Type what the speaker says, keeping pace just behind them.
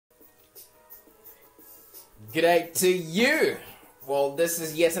G'day to you. Well, this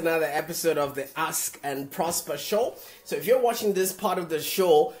is yet another episode of the Ask and Prosper show. So if you're watching this part of the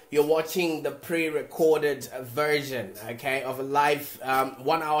show, you're watching the pre-recorded version, okay, of a live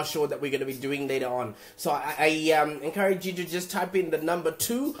 1 hour show that we're going to be doing later on. So I encourage you to just type in the number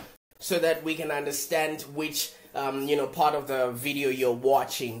 2 so that we can understand which part of the video you're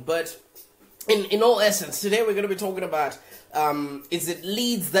watching. But in all essence, today we're going to be talking about is it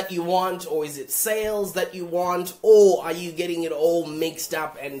leads that you want, or is it sales that you want, or are you getting it all mixed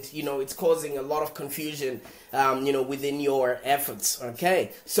up and it's causing a lot of confusion within your efforts.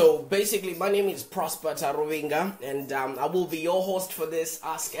 Okay, so basically my name is Prosper Taruvinga, and I will be your host for this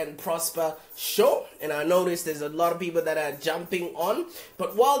Ask and Prosper show. And I noticed there's a lot of people that are jumping on,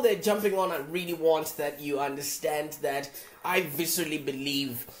 but while they're jumping on, I really want that you understand that I viscerally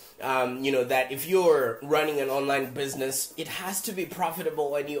believe that if you're running an online business, it has to be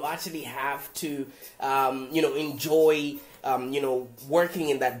profitable, and you actually have to, enjoy, working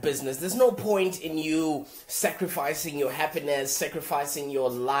in that business. There's no point in you sacrificing your happiness, sacrificing your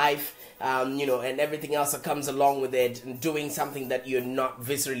life, and everything else that comes along with it, and doing something that you're not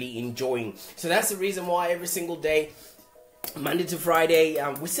viscerally enjoying. So that's the reason why every single day, Monday to Friday,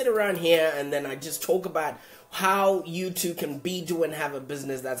 we sit around here and then I just talk about how you too can do and have a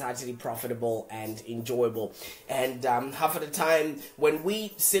business that's actually profitable and enjoyable. And half of the time when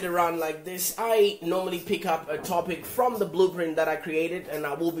we sit around like this, I normally pick up a topic from the blueprint that I created, and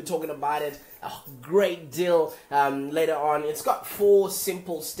I will be talking about it a great deal later on. It's got 4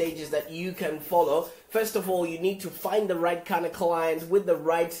 simple stages that you can follow. First of all, you need to find the right kind of client with the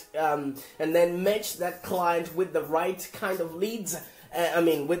right, and then match that client with the right kind of leads.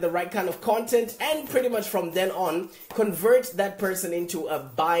 With the right kind of content, and pretty much from then on, convert that person into a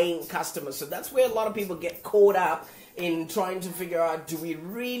buying customer. So that's where a lot of people get caught up in trying to figure out, do we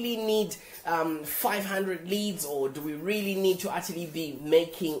really need 500 leads, or do we really need to actually be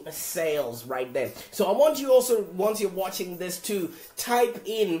making sales right then? So I want you also, once you're watching this, to type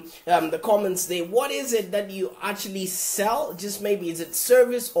in the comments there, what is it that you actually sell? Just maybe, is it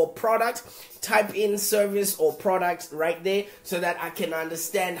service or product? Type in service or product right there so that I can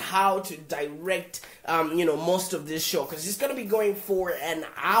understand how to direct most of this show, because it's going to be going for an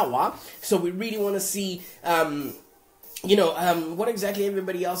hour. So we really want to see what exactly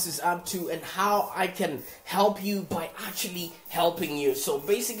everybody else is up to and how I can help you by actually helping you. So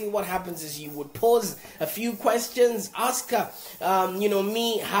basically what happens is you would pose a few questions, ask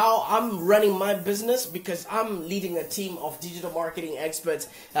me how I'm running my business, because I'm leading a team of digital marketing experts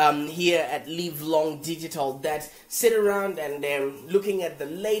here at Live Long Digital that sit around and they're looking at the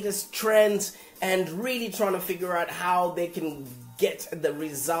latest trends and really trying to figure out how they can get the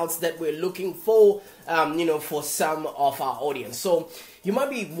results that we're looking for, for some of our audience. So you might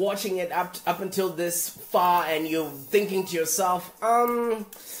be watching it up until this far and you're thinking to yourself,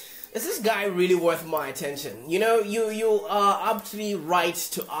 is this guy really worth my attention? You are absolutely right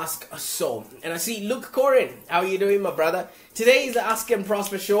to ask so. And I see Luke Corin, how are you doing, my brother? Today is the Ask and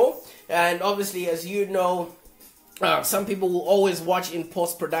Prosper show, and obviously, as you know, some people will always watch in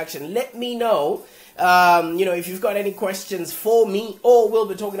post-production. Let me know if you've got any questions for me, or we'll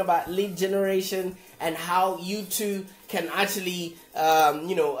be talking about lead generation and how you too can actually,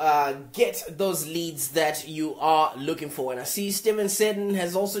 get those leads that you are looking for. And I see Steven Seddon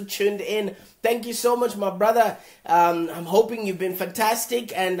has also tuned in. Thank you so much, my brother. I'm hoping you've been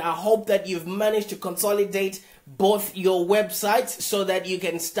fantastic, and I hope that you've managed to consolidate both your websites so that you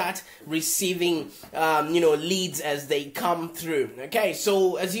can start receiving leads as they come through. Okay,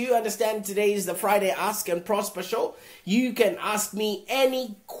 so as you understand, today is the Friday Ask and Prosper show. You can ask me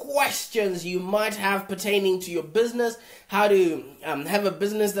any questions you might have pertaining to your business, how to have a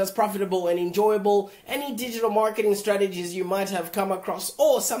business that's profitable and enjoyable, any digital marketing strategies you might have come across,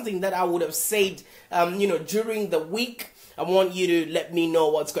 or something that I would have said during the week. I want you to let me know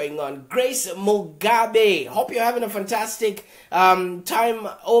what's going on. Grace Mugabe, hope you're having a fantastic time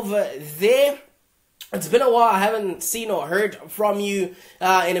over there. It's been a while. I haven't seen or heard from you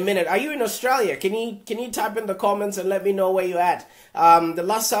in a minute. Are you in Australia? Can you type in the comments and let me know where you're at? The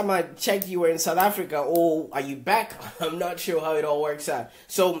last time I checked, you were in South Africa. Or are you back? I'm not sure how it all works out.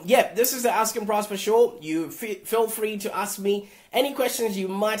 So yeah, this is the Ask and Prosper show. You feel free to ask me any questions you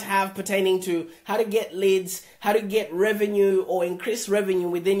might have pertaining to how to get leads, how to get revenue or increase revenue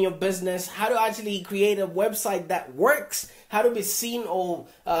within your business, how to actually create a website that works, how to be seen, or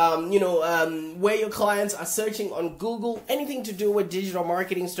where your clients are searching on Google, anything to do with digital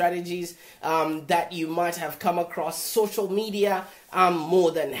marketing strategies that you might have come across, social media. I'm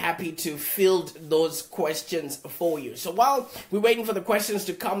more than happy to field those questions for you. So while we're waiting for the questions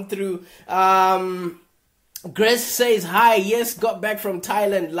to come through, Grace says, hi, yes, got back from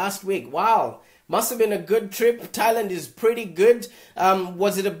Thailand last week. Wow, must have been a good trip. Thailand is pretty good.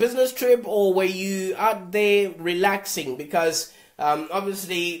 Was it a business trip or were you out there relaxing? Because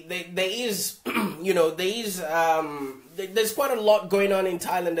obviously there is, there's quite a lot going on in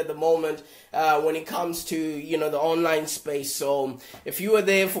Thailand at the moment when it comes to, the online space. So if you were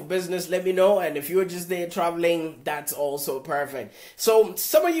there for business, let me know. And if you were just there traveling, that's also perfect. So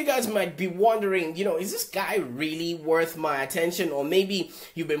some of you guys might be wondering, is this guy really worth my attention? Or maybe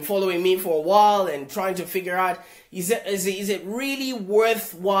you've been following me for a while and trying to figure out, is it really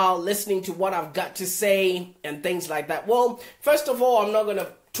worthwhile listening to what I've got to say and things like that? Well, first of all, I'm not going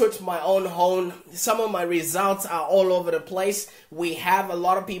to toot my own horn. Some of my results are all over the place. We have a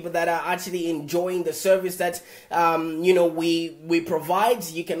lot of people that are actually enjoying the service that we provide.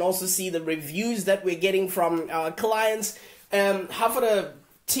 You can also see the reviews that we're getting from our clients. Half of the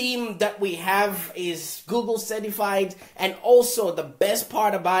team that we have is Google certified, and also the best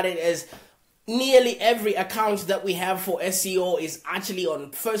part about it is nearly every account that we have for SEO is actually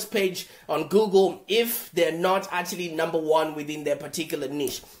on first page on Google if they're not actually number one within their particular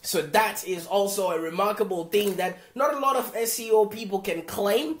niche. So that is also a remarkable thing that not a lot of SEO people can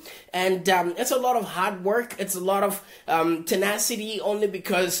claim. And it's a lot of hard work. It's a lot of tenacity, only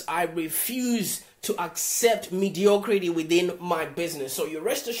because I refuse to accept mediocrity within my business. So you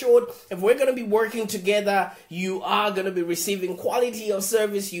rest assured, if we're going to be working together, you are going to be receiving quality of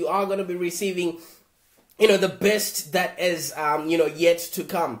service. You are going to be receiving the best that is, yet to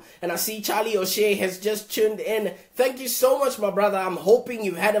come. And I see Charlie O'Shea has just tuned in. Thank you so much, my brother. I'm hoping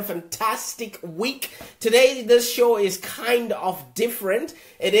you've had a fantastic week. Today, this show is kind of different.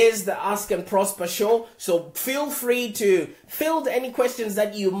 It is the Ask and Prosper show. So feel free to field any questions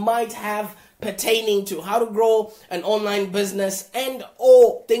that you might have pertaining to how to grow an online business, and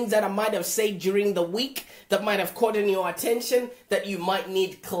or things that I might have said during the week that might have caught in your attention that you might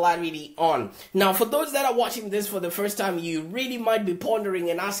need clarity on. Now, for those that are watching this for the first time, you really might be pondering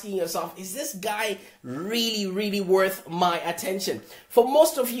and asking yourself, is this guy really worth my attention? For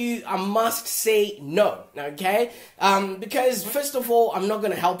most of you, I must say no, okay? Because first of all, I'm not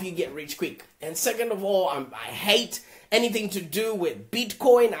going to help you get rich quick. And second of all, I hate anything to do with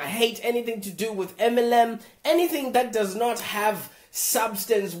Bitcoin. I hate anything to do with MLM. Anything that does not have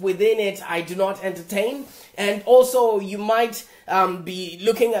substance within it, I do not entertain. And also, you might be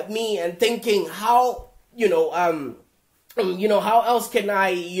looking at me and thinking, how how else can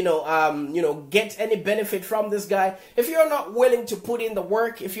I, get any benefit from this guy? If you're not willing to put in the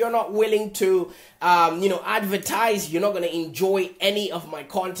work, if you're not willing to, advertise, you're not going to enjoy any of my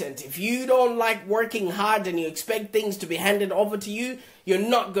content. If you don't like working hard and you expect things to be handed over to you, you're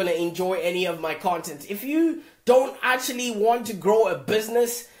not going to enjoy any of my content. If you don't actually want to grow a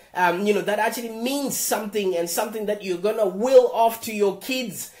business, that actually means something, and something that you're going to will off to your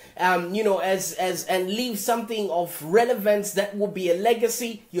kids, and leave something of relevance that will be a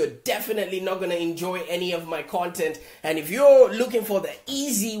legacy, you're definitely not going to enjoy any of my content. And if you're looking for the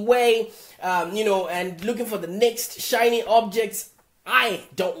easy way, and looking for the next shiny objects, I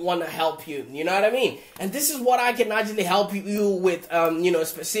don't want to help you. You know what I mean? And this is what I can actually help you with,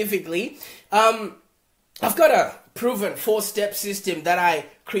 specifically. I've got a proven 4-step system that I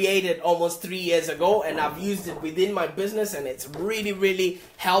created almost 3 years ago, and I've used it within my business, and it's really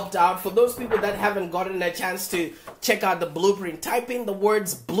helped out. For those people that haven't gotten a chance to check out the blueprint, type in the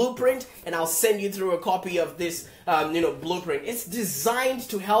words blueprint and I'll send you through a copy of this blueprint. It's designed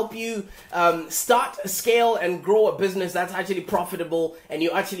to help you start, scale and grow a business that's actually profitable and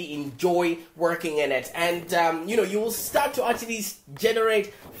you actually enjoy working in it. And you will start to actually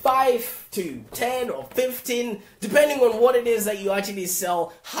generate 5 to 10 or 15, depending on what it is that you actually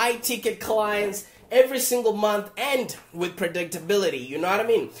sell, high ticket clients every single month, and with predictability. You know what I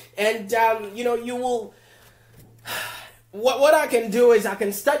mean? And you will what I can do is I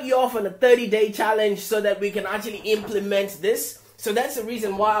can start you off on a 30-day challenge so that we can actually implement this. So that's the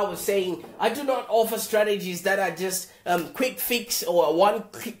reason why I was saying I do not offer strategies that are just quick fix or a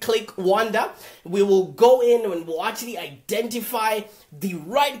one-click wonder. We will go in and we'll actually identify the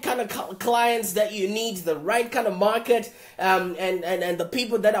right kind of clients that you need, the right kind of market, and the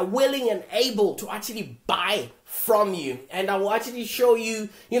people that are willing and able to actually buy from you. And I will actually show you,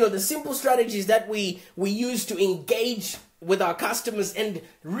 the simple strategies that we use to engage with our customers and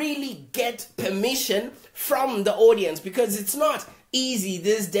really get permission from the audience, because it's not easy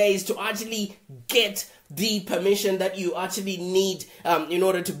these days to actually get the permission that you actually need in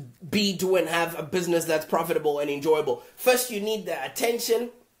order to do and have a business that's profitable and enjoyable. First, you need the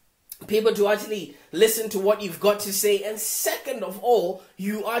attention people to actually listen to what you've got to say. And second of all,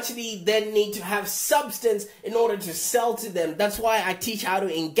 you actually then need to have substance in order to sell to them. That's why I teach how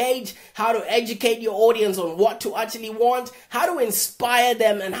to engage, how to educate your audience on what to actually want, how to inspire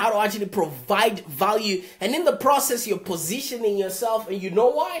them, and how to actually provide value. And in the process, you're positioning yourself. And you know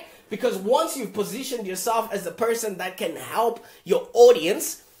why? Because once you've positioned yourself as a person that can help your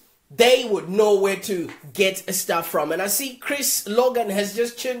audience, they would know where to get stuff from. And I see Chris Logan has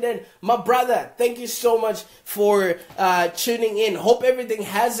just tuned in. My brother, thank you so much for tuning in. Hope everything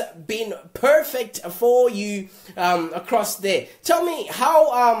has been perfect for you across there. Tell me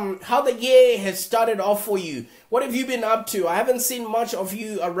how the year has started off for you. What have you been up to? I haven't seen much of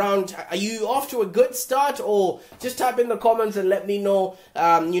you around. Are you off to a good start? Or just type in the comments and let me know,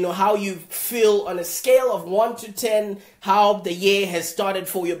 how you feel on a scale of 1 to 10, how the year has started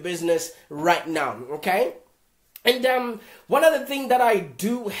for your business right now, okay? And one other thing that I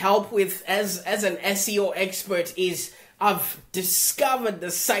do help with as an SEO expert is I've discovered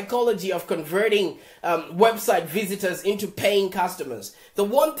the psychology of converting website visitors into paying customers. The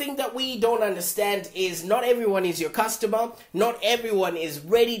one thing that we don't understand is not everyone is your customer. Not everyone is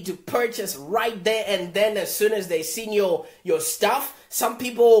ready to purchase right there and then as soon as they've seen your stuff. Some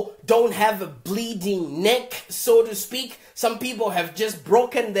people don't have a bleeding neck, so to speak. Some people have just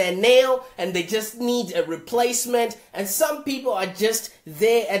broken their nail and they just need a replacement. And some people are just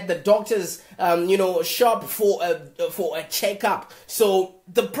there at the doctor's, shop for a checkup. So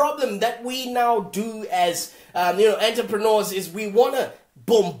the problem that we now do as, entrepreneurs is we want to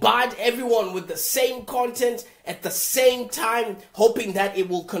bombard everyone with the same content at the same time, hoping that it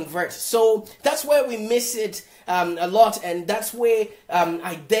will convert. So that's where we miss it a lot, and that's where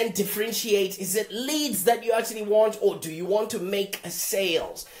I then differentiate. Is it leads that you actually want, or do you want to make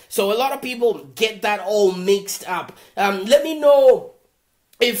sales? So a lot of people get that all mixed up. Let me know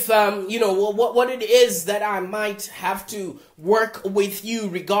if what it is that I might have to work with you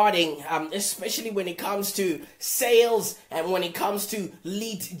regarding, especially when it comes to sales and when it comes to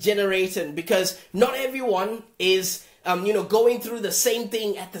lead generation, because not everyone is going through the same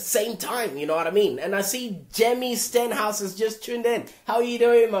thing at the same time, you know what I mean? And I see Jemmy Stenhouse has just tuned in. How are you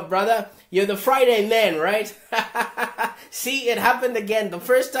doing, my brother? You're the Friday man, right? See, it happened again. The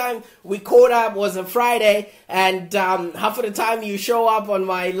first time we caught up was a Friday, and half of the time you show up on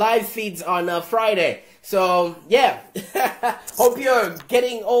my live feeds on a Friday. So, yeah. Hope you're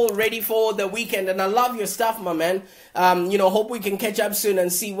getting all ready for the weekend, and I love your stuff, my man. Hope we can catch up soon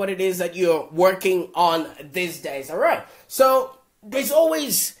and see what it is that you're working on these days. All right. So, there's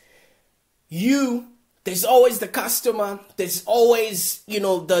always you. There's always the customer. There's always,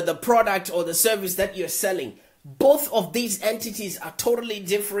 the product or the service that you're selling. Both of these entities are totally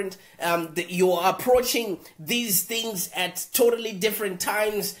different. You are approaching these things at totally different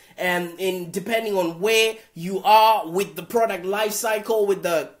times, and depending on where you are with the product life cycle, with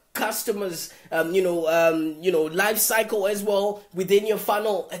the customers, life cycle as well within your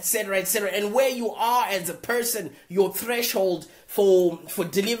funnel, etc., and where you are as a person, your threshold for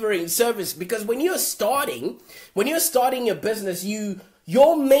delivering service. Because when you're starting your business,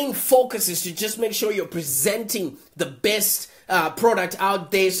 your main focus is to just make sure you're presenting the best product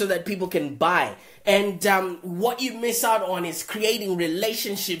out there so that people can buy. And what you miss out on is creating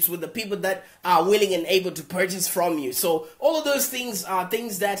relationships with the people that are willing and able to purchase from you. So all of those things are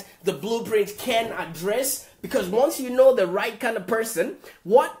things that the blueprint can address, because once you know the right kind of person,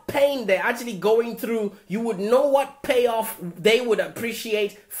 what pain they're actually going through, you would know what payoff they would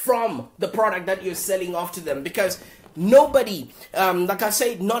appreciate from the product that you're selling off to them. Because nobody, like I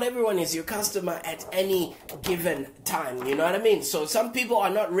said, not everyone is your customer at any given time. You know what I mean? So some people are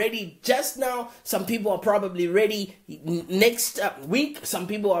not ready just now. Some people are probably ready next week. Some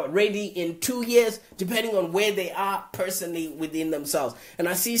people are ready in 2 years, depending on where they are personally within themselves. And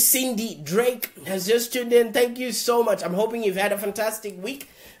I see Cindy Drake has just tuned in. Thank you so much. I'm hoping you've had a fantastic week.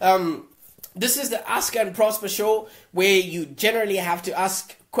 This is the Ask and Prosper show, where you generally have to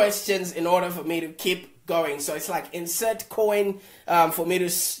ask questions in order for me to keep going. So it's like insert coin for me to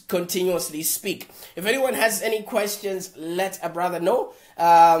continuously speak. If anyone has any questions, let a brother know.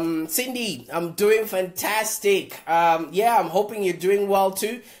 Cindy, I'm doing fantastic. I'm hoping you're doing well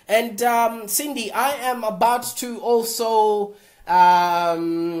too. And Cindy, I am about to also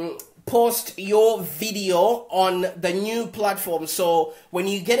post your video on the new platform. So when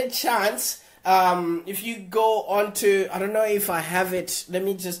you get a chance, if you go on to, I don't know if I have it, let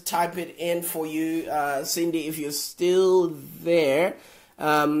me just type it in for you, Cindy, if you're still there.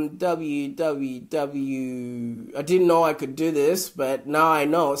 www, I didn't know I could do this, but now I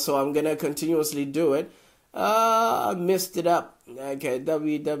know, so I'm gonna continuously do it. I messed it up. Okay, www.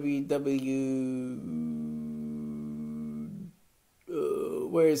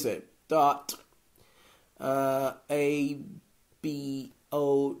 Where is it? Dot ABOD.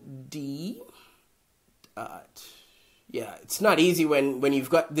 Yeah, it's not easy when you've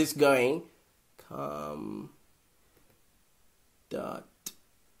got this going. Dot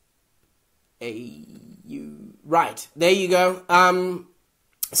AU. Right, there you go.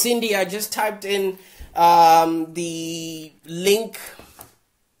 Cindy, I just typed in the link.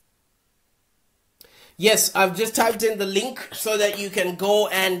 Yes, I've just typed in the link so that you can go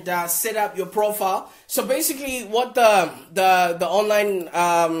and set up your profile. So basically what the online,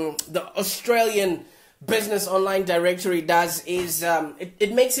 the Australian Business Online Directory does is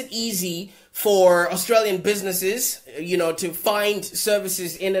it makes it easy for Australian businesses, to find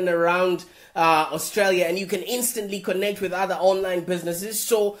services in and around Australia, and you can instantly connect with other online businesses.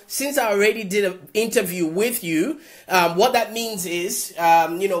 So since I already did an interview with you, what that means is,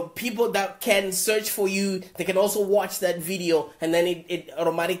 people that can search for you, they can also watch that video, and then it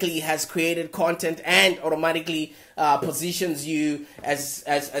automatically has created content and automatically positions you as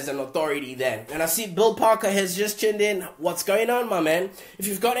an authority then. And I see Bill Parker has just tuned in. What's going on, my man? If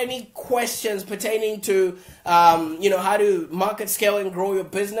you've got any questions pertaining to how to market, scale, and grow your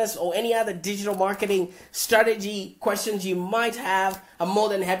business, or any other digital marketing strategy questions you might have, I'm more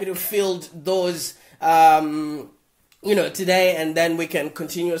than happy to field those today, and then we can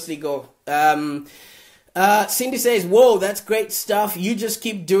continuously go. Cindy says, whoa, that's great stuff. You just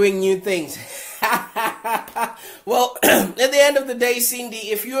keep doing new things. Well, at the end of the day,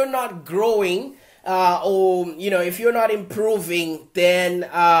 Cindy, if you're not growing, or, if you're not improving, then,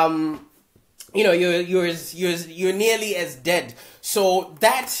 you're nearly as dead. So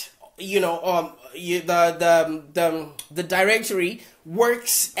that, the directory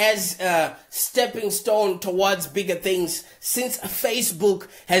works as a stepping stone towards bigger things. Since Facebook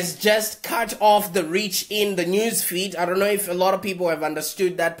has just cut off the reach in the news feed, I don't know if a lot of people have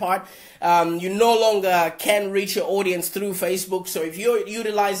understood that part. You no longer can reach your audience through Facebook. So if you're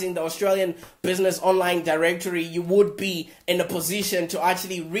utilizing the Australian Business Online Directory, you would be in a position to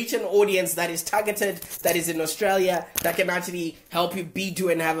actually reach an audience that is targeted, that is in Australia, that can actually help you do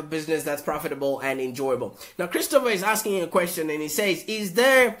and have a business that's profitable and enjoyable. Now, Christopher is asking a question, and he says, is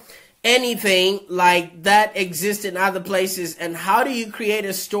there anything like that exists in other places, and how do you create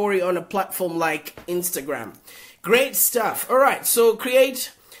a story on a platform like Instagram? Great stuff. All right, so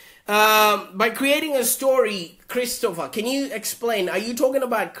by creating a story, Christopher, can you explain? Are you talking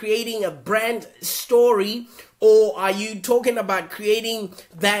about creating a brand story, or are you talking about creating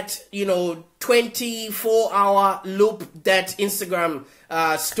that 24-hour loop that Instagram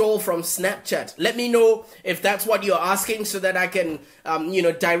stole from Snapchat? Let me know if that's what you're asking, so that I can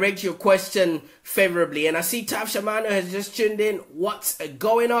direct your question favorably. And I see Taf Shamano has just tuned in. What's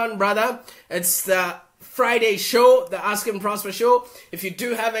going on, brother? It's the Friday show, the Ask and Prosper show. If you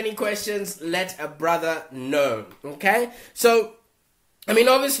do have any questions, let a brother know. Okay, so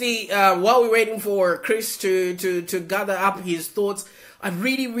obviously, while we're waiting for Chris to gather up his thoughts, I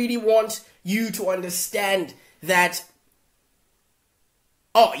really want you to understand that.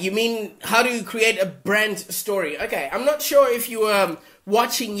 Oh, you mean how do you create a brand story? Okay, I'm not sure if you were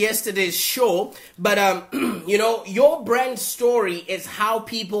watching yesterday's show, but your brand story is how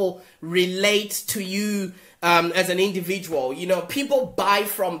people relate to you as an individual. People buy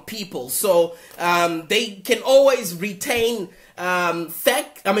from people, so they can always retain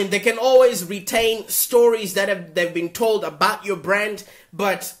they can always retain stories that they've been told about your brand,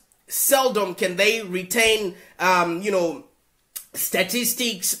 but seldom can they retain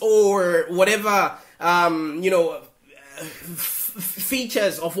statistics or whatever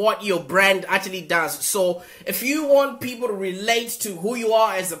features of what your brand actually does. So if you want people to relate to who you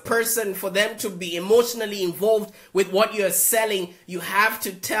are as a person, for them to be emotionally involved with what you're selling, you have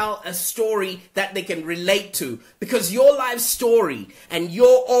to tell a story that they can relate to, because your life story and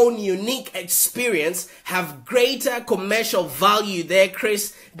your own unique experience have greater commercial value there,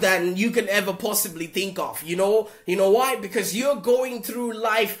 Chris, than you can ever possibly think of. You know why? Because you're going through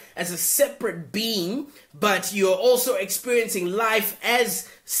life as a separate being, but you're also experiencing life as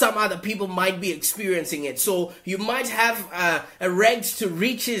some other people might be experiencing it. So you might have a rags to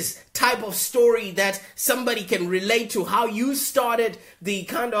riches type of story that somebody can relate to, how you started, the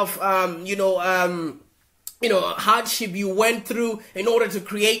kind of hardship you went through in order to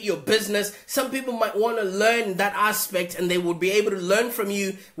create your business. Some people might want to learn that aspect, and they would be able to learn from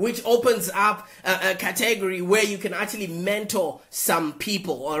you, which opens up a category where you can actually mentor some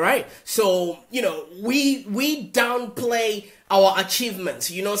people. All right. So, we downplay our achievements.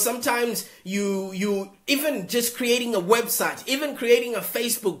 You know, sometimes you even just creating a website, even creating a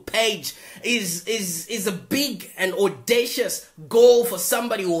Facebook page is a big and audacious goal for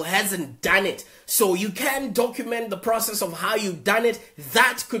somebody who hasn't done it. So you can document the process of how you've done it.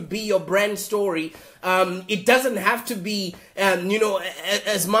 That could be your brand story. It doesn't have to be, you know,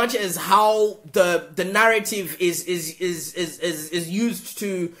 as much as how the narrative is used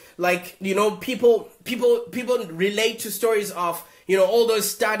to, like, you know, people relate to stories of, you know, all those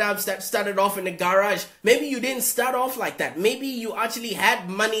startups that started off in a garage. Maybe you didn't start off like that. Maybe you actually had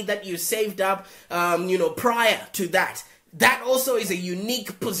money that you saved up, you know, prior to that. That also is a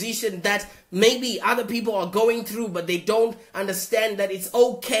unique position that maybe other people are going through, but they don't understand that it's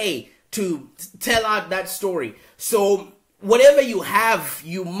okay to tell out that story. So whatever you have,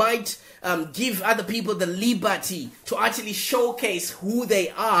 you might give other people the liberty to actually showcase who they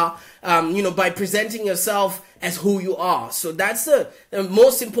are, you know, by presenting yourself as who you are. So that's the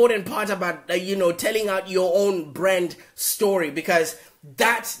most important part about, you know, telling out your own brand story, because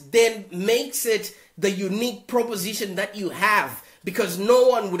that then makes it the unique proposition that you have, because no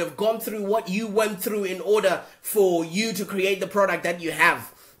one would have gone through what you went through in order for you to create the product that you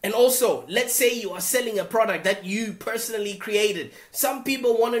have. And also, let's say you are selling a product that you personally created. Some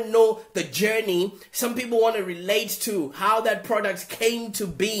people want to know the journey. Some people want to relate to how that product came to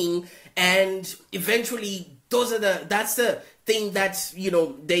being. And eventually, that's the thing that, you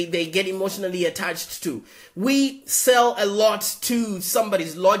know, they get emotionally attached to. We sell a lot to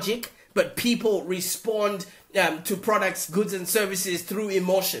somebody's logic, but people respond to products, goods, and services through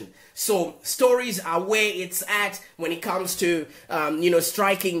emotion. So stories are where it's at when it comes to, you know,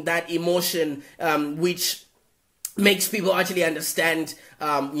 striking that emotion, which makes people actually understand,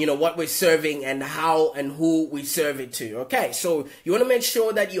 you know, what we're serving and how and who we serve it to. Okay, so you want to make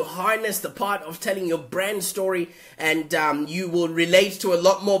sure that you harness the part of telling your brand story, and you will relate to a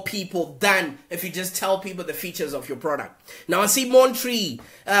lot more people than if you just tell people the features of your product. Now I see Montree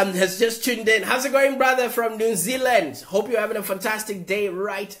has just tuned in. How's it going, brother, from New Zealand? Hope you're having a fantastic day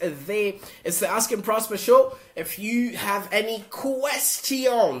right there. It's the Ask and Prosper show. If you have any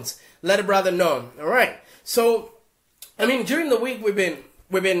questions, let a brother know. All right, so I mean, during the week we've been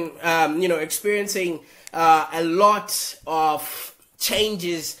you know, experiencing a lot of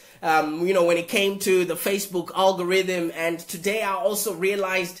changes, you know, when it came to the Facebook algorithm. And today I also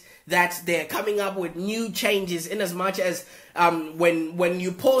realized that they're coming up with new changes, in as much as when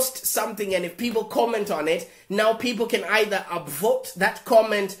you post something and if people comment on it, now people can either upvote that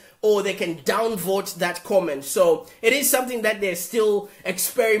comment or they can downvote that comment. So it is something that they're still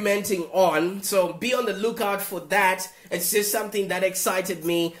experimenting on. So be on the lookout for that. It's just something that excited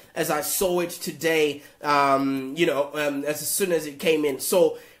me as I saw it today, you know, as soon as it came in.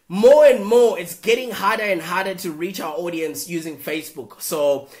 So more and more, it's getting harder and harder to reach our audience using Facebook.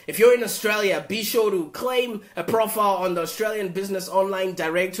 So if you're in Australia, be sure to claim a profile on the Australian Business Online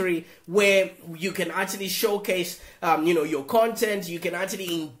Directory, where you can actually showcase, you know, your content. You can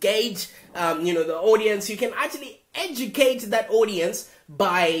actually engage, you know, the audience. You can actually educate that audience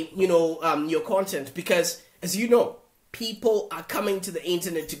by, you know, your content, because as you know, people are coming to the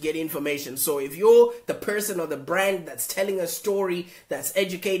internet to get information. So if you're the person or the brand that's telling a story, that's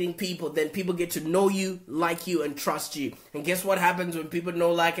educating people, then people get to know you, like you, and trust you. And guess what happens when people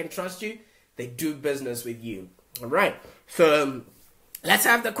know, like, and trust you? They do business with you. All right. So let's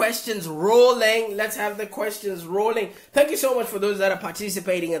have the questions rolling. Let's have the questions rolling. Thank you so much for those that are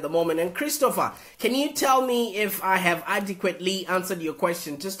participating at the moment. And Christopher, can you tell me if I have adequately answered your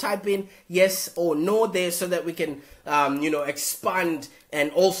question? Just type in yes or no there so that we can, you know, expand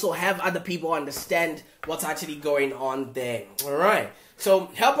and also have other people understand what's actually going on there. All right.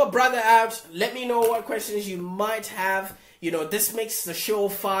 So help a brother out. Let me know what questions you might have. You know, this makes the show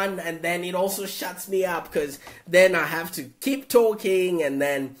fun, and then it also shuts me up, because then I have to keep talking, and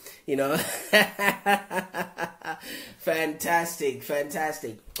then, you know, fantastic.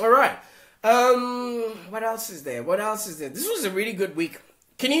 All right. What else is there? This was a really good week.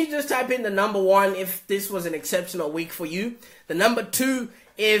 Can you just type in the number 1 if this was an exceptional week for you? The number 2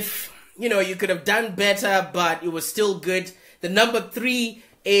 if, you know, you could have done better, but it was still good. The number 3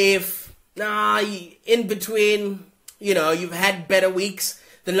 if, in between, you know, you've had better weeks.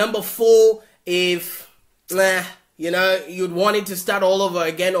 The number 4 if, you know, you'd want it to start all over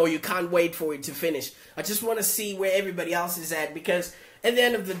again, or you can't wait for it to finish. I just want to see where everybody else is at, because at the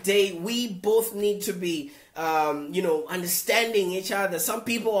end of the day, we both need to be, you know, understanding each other. Some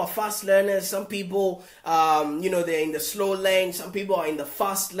people are fast learners. Some people, you know, they're in the slow lane. Some people are in the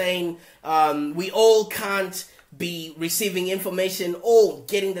fast lane. We all can't be receiving information or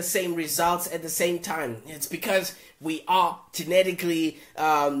getting the same results at the same time. It's because we are genetically,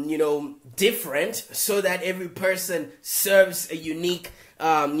 different, so that every person serves a unique,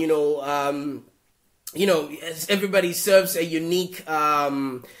 everybody serves a unique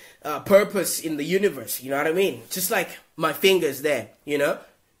purpose in the universe. You know what I mean? Just like my fingers there,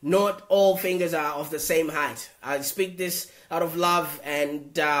 not all fingers are of the same height. I speak this out of love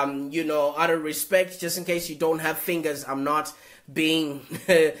and, out of respect, just in case you don't have fingers. I'm not being,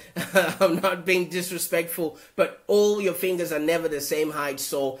 I'm not being disrespectful, but all your fingers are never the same height.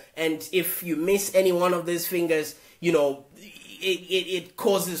 So, and if you miss any one of these fingers, it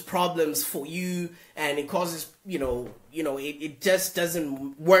causes problems for you, and it causes, it just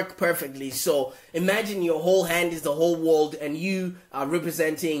doesn't work perfectly. So imagine your whole hand is the whole world, and you are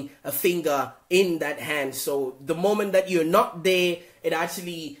representing a finger in that hand. So the moment that you're not there, it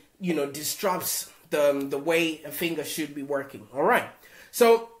actually, disrupts the way a finger should be working. All right.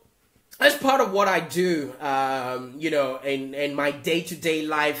 So as part of what I do, in my day-to-day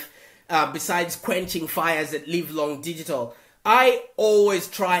life, besides quenching fires at Live Long Digital, I always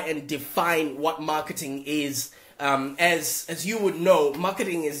try and define what marketing is. As you would know,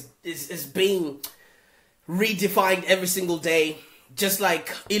 marketing is being redefined every single day. Just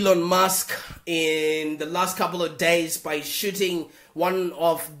like Elon Musk in the last couple of days, by shooting one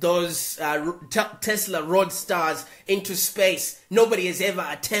of those Tesla Roadsters into space. Nobody has ever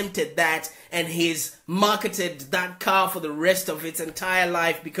attempted that, and he's marketed that car for the rest of its entire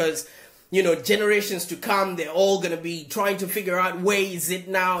life, because generations to come, they're all going to be trying to figure out where is it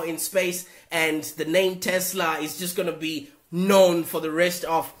now in space, and the name Tesla is just going to be known for the rest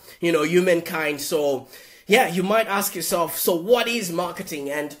of, humankind. So, yeah, you might ask yourself, so what is marketing?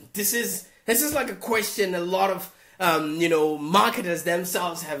 And this is like a question a lot of, marketers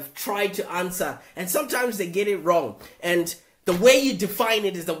themselves have tried to answer, and sometimes they get it wrong. And the way you define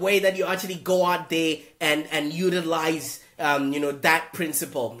it is the way that you actually go out there and utilize that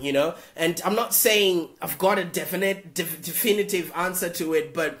principle, and I'm not saying I've got a definitive answer to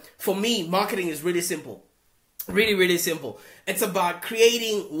it, but for me, marketing is really simple, really, really simple. It's about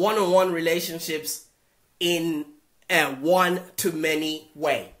creating one-on-one relationships in a one-to-many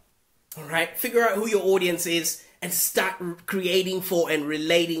way. All right, figure out who your audience is and start creating for and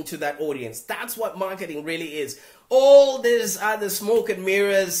relating to that audience. That's what marketing really is. All these other smoke and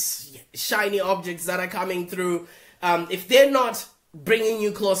mirrors, shiny objects that are coming through, if they're not bringing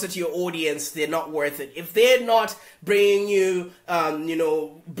you closer to your audience, they're not worth it. If they're not bringing you,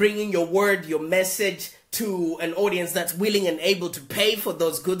 bringing your word, your message to an audience that's willing and able to pay for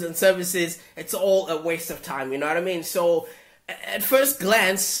those goods and services, it's all a waste of time. You know what I mean? So at first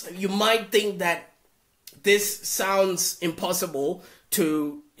glance, you might think that this sounds impossible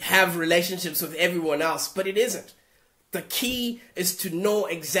to have relationships with everyone else, but it isn't. The key is to know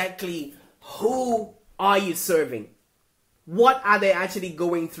exactly who are you serving? What are they actually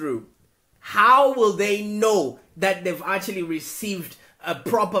going through? How will they know that they've actually received a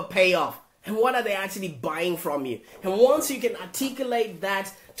proper payoff? And what are they actually buying from you? And once you can articulate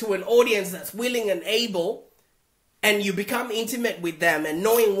that to an audience that's willing and able, and you become intimate with them and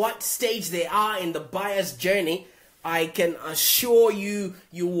knowing what stage they are in the buyer's journey, I can assure you,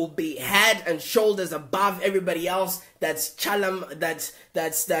 you will be head and shoulders above everybody else that's trying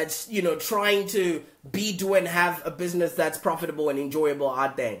to do and have a business that's profitable and enjoyable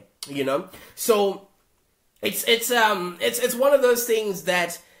out there. So it's one of those things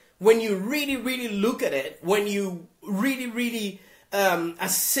that when you really look at it, when you really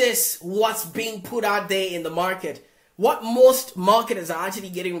assess what's being put out there in the market, what most marketers are actually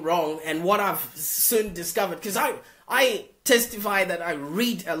getting wrong, and what I've soon discovered, because I testify that I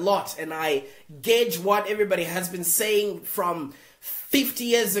read a lot and I gauge what everybody has been saying from 50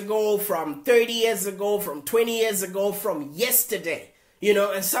 years ago, from 30 years ago, from 20 years ago, from yesterday,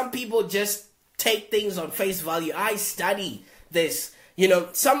 and some people just take things on face value. I study this.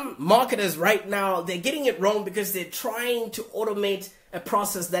 Some marketers right now, they're getting it wrong because they're trying to automate a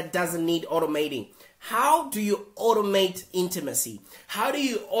process that doesn't need automating. How do you automate intimacy? How do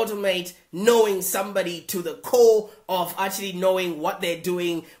you automate knowing somebody to the core of actually knowing what they're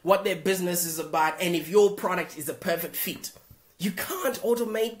doing, what their business is about, and if your product is a perfect fit? You can't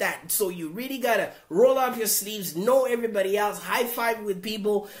automate that. So you really gotta roll up your sleeves, know everybody else, high five with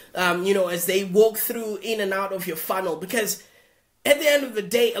people, as they walk through in and out of your funnel. Because at the end of the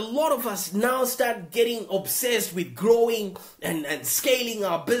day, a lot of us now start getting obsessed with growing and scaling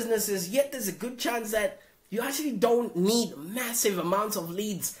our businesses, yet there's a good chance that you actually don't need massive amounts of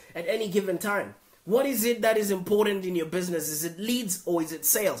leads at any given time. What is it that is important in your business? Is it leads or is it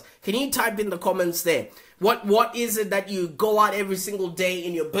sales? Can you type in the comments there? What is it that you go out every single day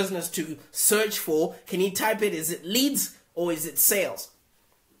in your business to search for? Can you type it? Is it leads or is it sales?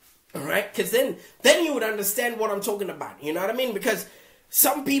 All right, because then you would understand what I'm talking about. You know what I mean? Because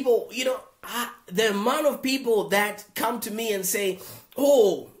some people, the amount of people that come to me and say,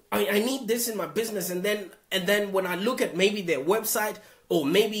 oh, I need this in my business, and then when I look at maybe their website or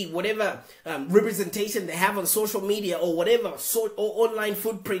maybe whatever representation they have on social media or whatever or online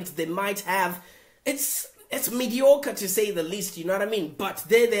footprint they might have, it's mediocre to say the least, you know what I mean? But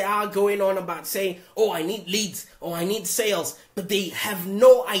there they are going on about saying, oh, I need leads, or I need sales, but they have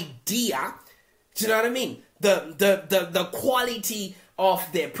no idea, do you know what I mean? The quality of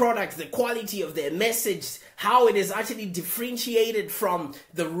their product, the quality of their message, how it is actually differentiated from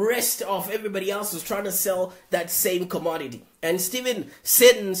the rest of everybody else who's trying to sell that same commodity. And Steven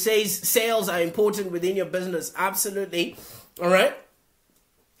Seddon says sales are important within your business. Absolutely. All right.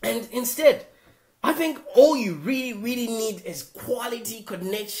 And instead, I think all you really, really need is quality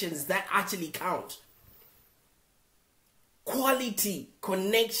connections that actually count. Quality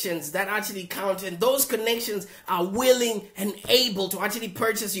connections that actually count, and those connections are willing and able to actually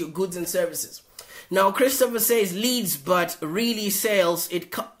purchase your goods and services. Now, Christopher says leads, but really sales.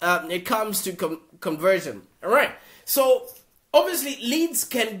 It comes to conversion. All right. So obviously, leads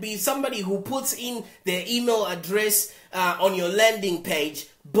can be somebody who puts in their email address on your landing page,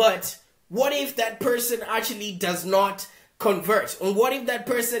 but what if that person actually does not convert? And what if that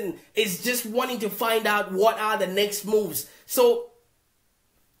person is just wanting to find out what are the next moves? So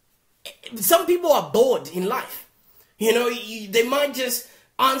some people are bored in life. They might just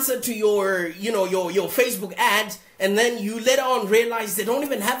answer to your Facebook ad, and then you later on realize they don't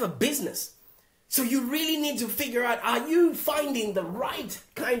even have a business. So you really need to figure out, are you finding the right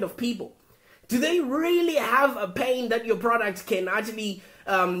kind of people? Do they really have a pain that your product can actually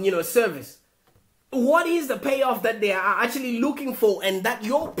service? What is the payoff that they are actually looking for and that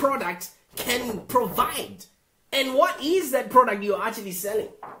your product can provide? And what is that product you're actually selling?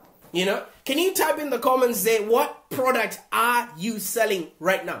 Can you type in the comments there, what product are you selling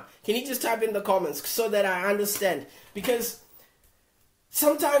right now? Can you just type in the comments so that I understand? Because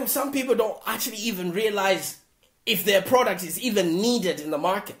sometimes some people don't actually even realize if their product is even needed in the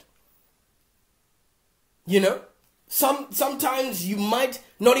market. Sometimes you might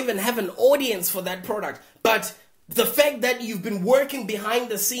not even have an audience for that product, but the fact that you've been working behind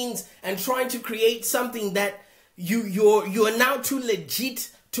the scenes and trying to create something that you are now too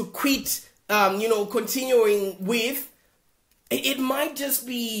legit to quit, continuing with, it might just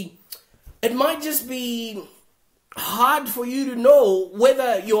be hard for you to know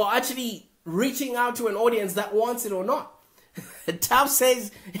whether you're actually reaching out to an audience that wants it or not. Tap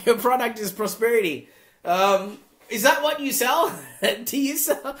says your product is prosperity. Is that what you sell? Do you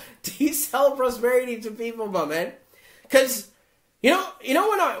sell prosperity to people, my man? Because when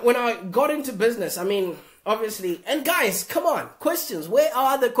I got into business, I mean, obviously, and guys, come on, questions. Where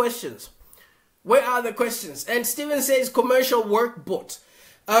are the questions? Where are the questions? And Steven says commercial work bot.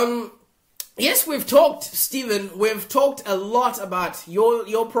 Yes, we've talked, Steven. We've talked a lot about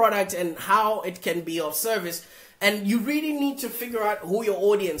your product and how it can be of service. And you really need to figure out who your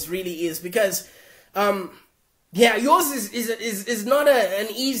audience really is, because yours is not an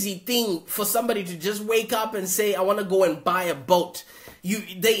easy thing for somebody to just wake up and say, I want to go and buy a boat.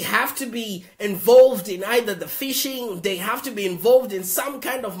 They have to be involved in either the fishing, they have to be involved in some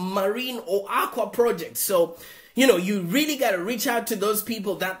kind of marine or aqua project. So, you really got to reach out to those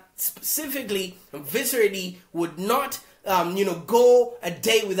people that specifically, viscerally would not, go a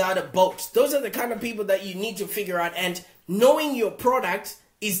day without a boat. Those are the kind of people that you need to figure out, and knowing your product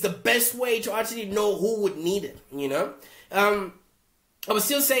is the best way to actually know who would need it, I was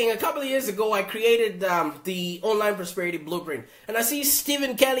still saying, a couple of years ago, I created the Online Prosperity Blueprint. And I see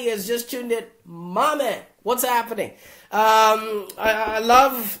Stephen Kelly has just tuned in. My man, what's happening? I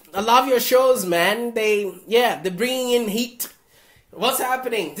love your shows, man. They're bringing in heat. What's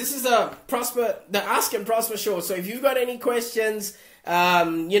happening? This is the Ask and Prosper show. So if you've got any questions,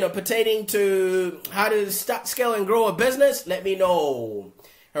 pertaining to how to start, scale, and grow a business, let me know.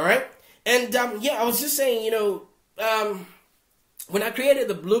 All right? And, I was just saying, when I created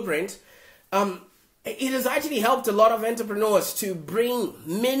the blueprint, it has actually helped a lot of entrepreneurs to bring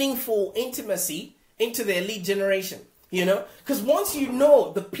meaningful intimacy into their lead generation, because once you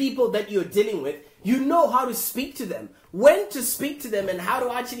know the people that you're dealing with, you know how to speak to them, when to speak to them, and how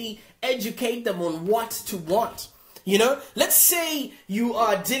to actually educate them on what to want. Let's say you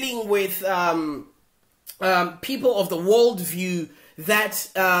are dealing with people of the worldview that,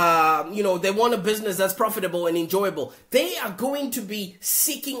 they want a business that's profitable and enjoyable, they are going to be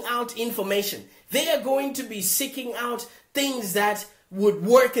seeking out information. They are going to be seeking out things that would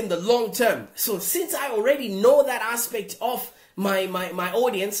work in the long term. So since I already know that aspect of my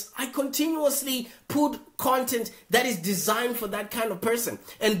audience, I continuously put content that is designed for that kind of person.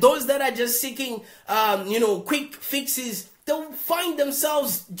 And those that are just seeking, quick fixes, they'll find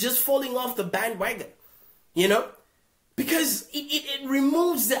themselves just falling off the bandwagon, because it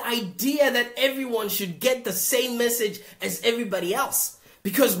removes the idea that everyone should get the same message as everybody else.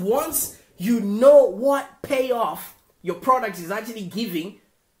 Because once you know what payoff your product is actually giving,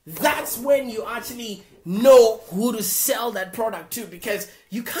 that's when you actually know who to sell that product to. Because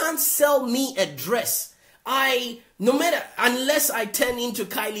you can't sell me a dress. Unless I turn into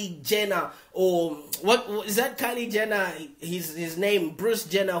Kylie Jenner, or what is that Kylie Jenner, his name, Bruce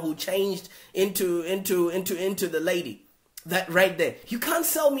Jenner, who changed into the lady. That right there. You can't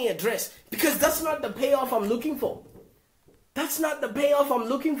sell me a dress, because that's not the payoff I'm looking for. That's not the payoff I'm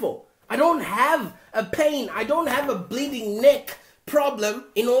looking for. I don't have a pain. I don't have a bleeding neck problem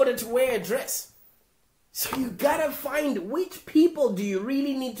in order to wear a dress. So you gotta find which people do you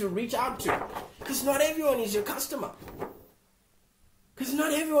really need to reach out to. Because not everyone is your customer.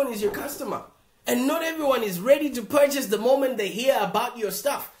 And not everyone is ready to purchase the moment they hear about your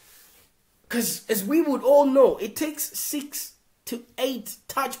stuff. Because as we would all know, it takes 6 to 8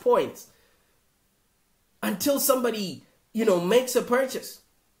 touch points until somebody, makes a purchase.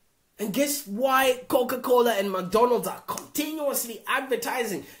 And guess why Coca-Cola and McDonald's are continuously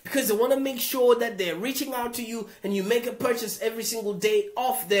advertising? Because they want to make sure that they're reaching out to you and you make a purchase every single day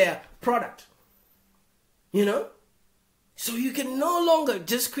of their product. So you can no longer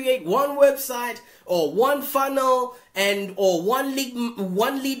just create one website or one funnel or one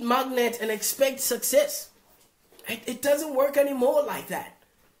lead magnet and expect success. It doesn't work anymore like that.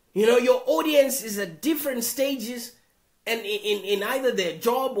 Your audience is at different stages and in either their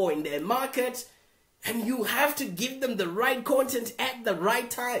job or in their market, and you have to give them the right content at the right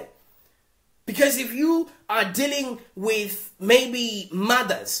time. Because if you are dealing with maybe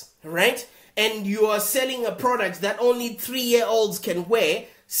mothers, right, and you are selling a product that only 3-year-olds can wear,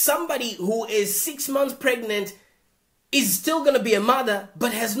 somebody who is 6 months pregnant is still going to be a mother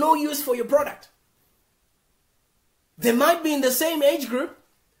but has no use for your product. They might be in the same age group.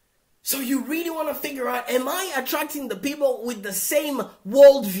 So you really want to figure out, am I attracting the people with the same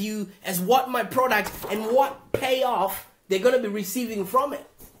worldview as what my product and what payoff they're going to be receiving from it?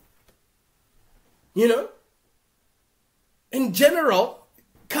 In general,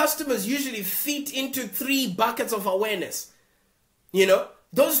 customers usually fit into 3 buckets of awareness.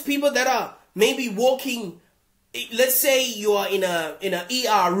 Those people that are maybe walking, let's say you are in a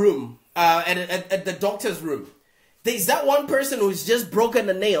ER room, at the doctor's room. There's that one person who's just broken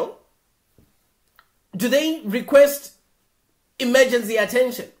a nail. Do they request emergency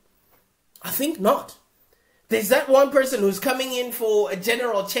attention? I think not. There's that one person who's coming in for a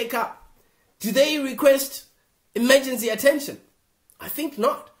general checkup. Do they request emergency attention? I think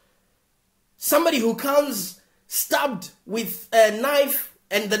not. Somebody who comes stabbed with a knife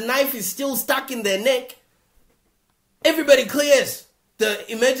and the knife is still stuck in their neck, everybody clears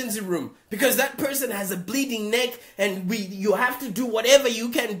the emergency room because that person has a bleeding neck and you have to do whatever you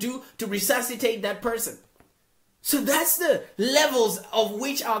can do to resuscitate that person. So that's the levels of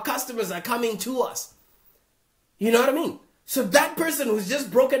which our customers are coming to us. You know what I mean? So that person who's just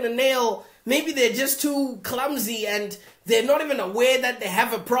broken a nail, maybe they're just too clumsy and they're not even aware that they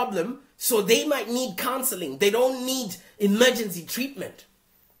have a problem, so they might need counseling. They don't need emergency treatment.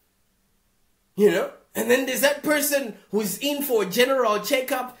 And then there's that person who's in for a general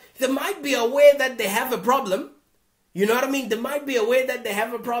checkup. They might be aware that they have a problem. You know what I mean? They might be aware that they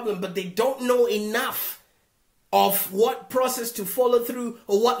have a problem, but they don't know enough of what process to follow through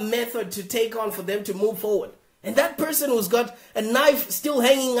or what method to take on for them to move forward. And that person who's got a knife still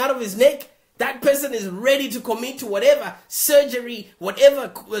hanging out of his neck, that person is ready to commit to whatever surgery,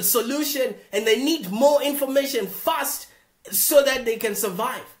 whatever solution, and they need more information fast so that they can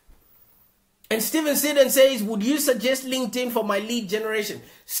survive. And Steven Sidden says, would you suggest LinkedIn for my lead generation?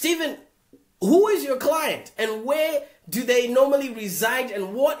 Steven, who is your client and where do they normally reside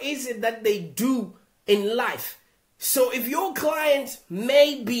and what is it that they do in life? So if your client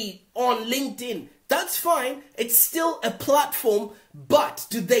may be on LinkedIn, that's fine. It's still a platform, but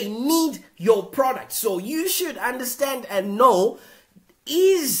do they need your product? So you should understand and know,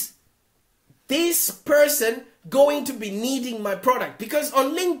 is this person going to be needing my product? Because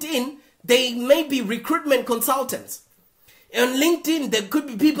on LinkedIn, they may be recruitment consultants. On LinkedIn, there could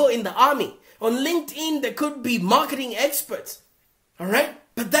be people in the army. On LinkedIn, there could be marketing experts. All right?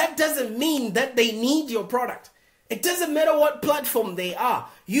 But that doesn't mean that they need your product. It doesn't matter what platform they are.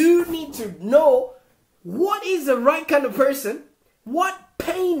 You need to know what is the right kind of person, what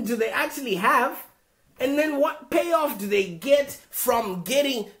pain do they actually have, and then what payoff do they get from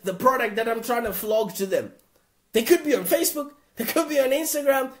getting the product that I'm trying to flog to them. They could be on Facebook, they could be on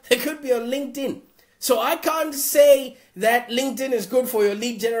Instagram, they could be on LinkedIn. So I can't say that LinkedIn is good for your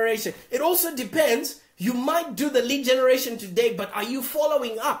lead generation. It also depends. You might do the lead generation today, but are you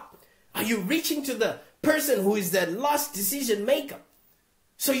following up? Are you reaching to the person who is the last decision maker?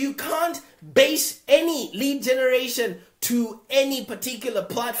 So you can't base any lead generation to any particular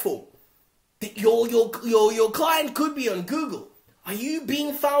platform. Your client could be on Google. Are you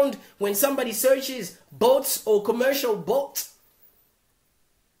being found when somebody searches boats or commercial boats?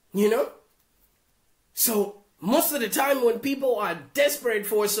 You know? So most of the time when people are desperate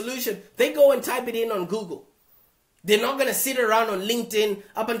for a solution, they go and type it in on Google. They're not going to sit around on LinkedIn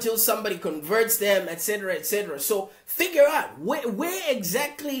up until somebody converts them, etc., etc. So figure out where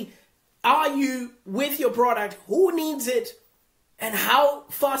exactly are you with your product, who needs it, and how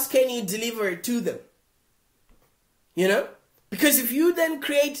fast can you deliver it to them? You know? Because if you then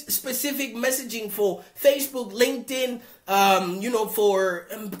create specific messaging for Facebook, LinkedIn,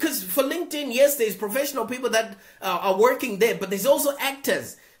 because for LinkedIn, yes, there's professional people that are working there, but there's also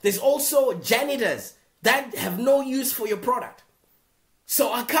actors. There's also janitors that have no use for your product.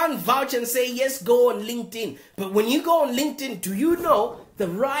 So I can't vouch and say, yes, go on LinkedIn. But when you go on LinkedIn, do you know the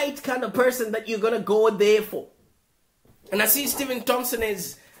right kind of person that you're going to go there for? And I see Stephen Thompson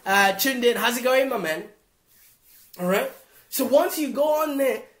is tuned in. How's it going, my man? All right. So once you go on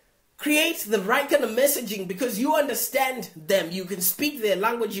there, create the right kind of messaging because you understand them. You can speak their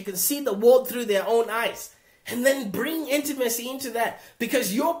language. You can see the world through their own eyes. And then bring intimacy into that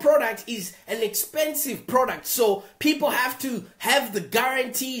because your product is an expensive product. So people have to have the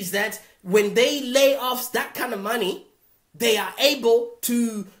guarantees that when they lay off that kind of money, they are able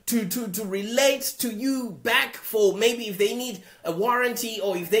to relate to you back for maybe if they need a warranty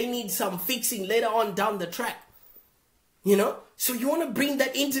or if they need some fixing later on down the track. You know, so you want to bring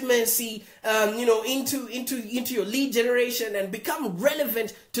that intimacy, into your lead generation and become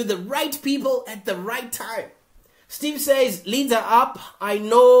relevant to the right people at the right time. Steve says, leads are up. I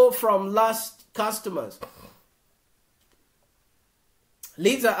know from last customers.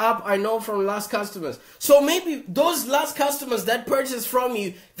 Leads are up. I know from last customers. So maybe those last customers that purchase from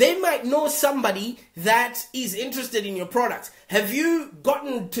you, they might know somebody that is interested in your product. Have you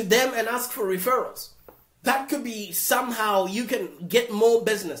gotten to them and asked for referrals? That could be somehow you can get more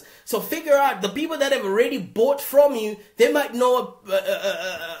business. So figure out the people that have already bought from you. They might know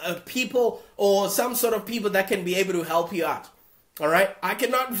people or some sort of people that can be able to help you out. All right. I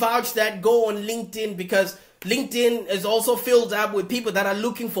cannot vouch that go on LinkedIn because LinkedIn is also filled up with people that are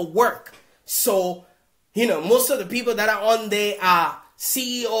looking for work. So, most of the people that are on there are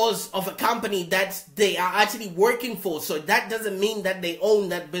CEOs of a company that they are actually working for. So that doesn't mean that they own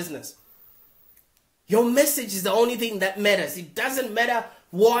that business. Your message is the only thing that matters. It doesn't matter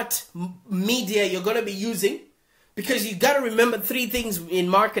what media you're going to be using because you got to remember three things in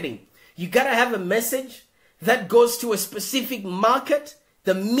marketing. You got to have a message that goes to a specific market.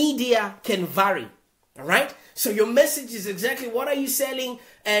 The media can vary. All right. So your message is exactly what are you selling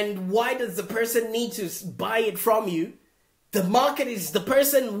and why does the person need to buy it from you? The market is the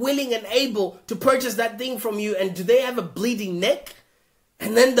person willing and able to purchase that thing from you. And do they have a bleeding neck?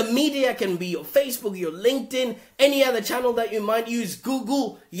 And then the media can be your Facebook, your LinkedIn, any other channel that you might use,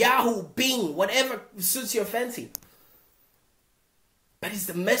 Google, Yahoo, Bing, whatever suits your fancy. But it's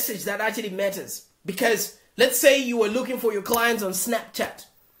the message that actually matters. Because let's say you were looking for your clients on Snapchat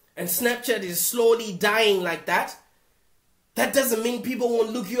and Snapchat is slowly dying like that. That doesn't mean people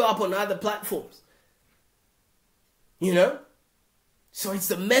won't look you up on other platforms. You know? So it's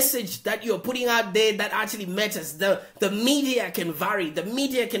the message that you're putting out there that actually matters. The media can vary. The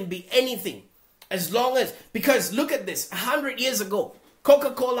media can be anything. As long as, because look at this, 100 years ago,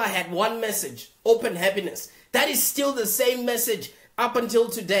 Coca-Cola had one message, open happiness. That is still the same message up until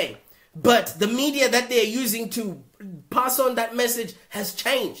today. But the media that they're using to pass on that message has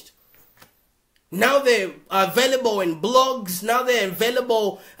changed. Now they're available in blogs. Now they're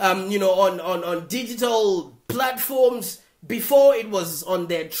available, on digital platforms. Before it was on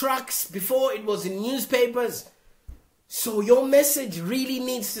their trucks, before it was in newspapers. So your message really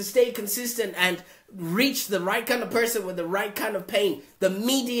needs to stay consistent and reach the right kind of person with the right kind of pain. The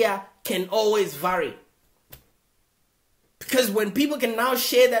media can always vary. Because when people can now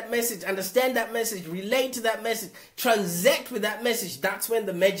share that message, understand that message, relate to that message, transact with that message, that's when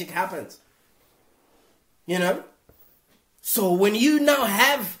the magic happens. You know? So when you now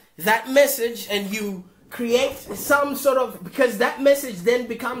have that message and you create some sort of, because that message then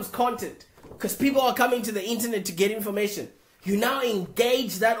becomes content, because people are coming to the internet to get information. You now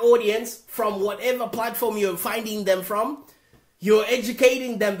engage that audience from whatever platform you're finding them from. You're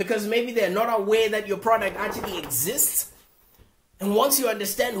educating them because maybe they're not aware that your product actually exists. And once you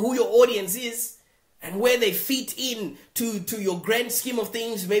understand who your audience is and where they fit in to your grand scheme of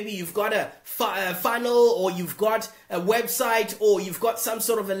things, maybe you've got a funnel, or you've got a website, or you've got some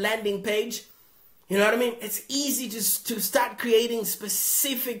sort of a landing page. You know what I mean? It's easy to start creating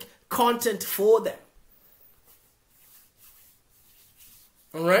specific content for them.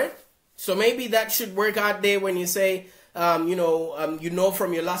 All right? So maybe that should work out there when you say, you know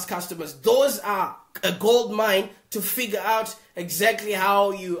from your last customers. Those are a gold mine to figure out exactly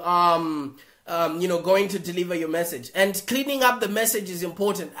how you going to deliver your message. And cleaning up the message is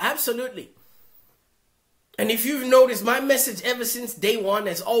important. Absolutely. And if you've noticed, my message ever since day one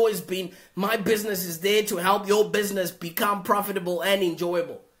has always been, my business is there to help your business become profitable and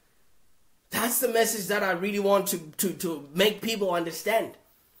enjoyable. That's the message that I really want to make people understand.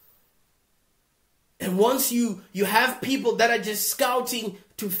 And once you have people that are just scouting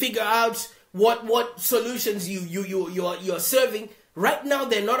to figure out what solutions you're serving, right now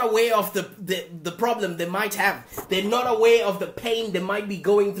they're not aware of the problem they might have. They're not aware of the pain they might be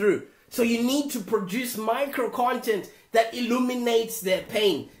going through. So you need to produce micro content that illuminates their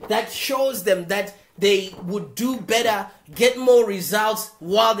pain, that shows them that they would do better, get more results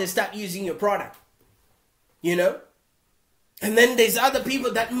while they start using your product. You know? And then there's other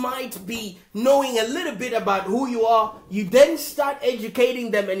people that might be knowing a little bit about who you are. You then start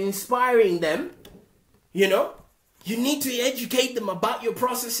educating them and inspiring them. You know? You need to educate them about your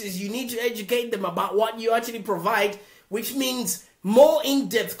processes. You need to educate them about what you actually provide, which means more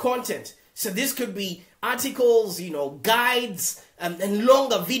in-depth content. So this could be articles, guides, and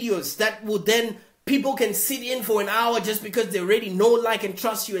longer videos that would then people can sit in for an hour just because they already know, like, and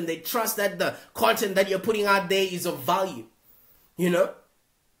trust you, and they trust that the content that you're putting out there is of value. You know?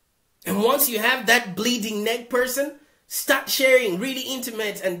 And once you have that bleeding neck person, start sharing really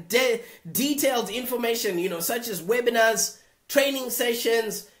intimate and detailed information, such as webinars, training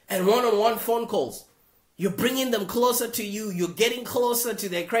sessions, and one-on-one phone calls. You're bringing them closer to you. You're getting closer to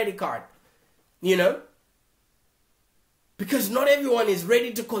their credit card. Because not everyone is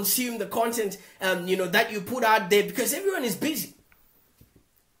ready to consume the content, that you put out there, because everyone is busy.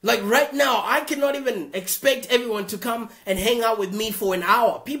 Like right now, I cannot even expect everyone to come and hang out with me for an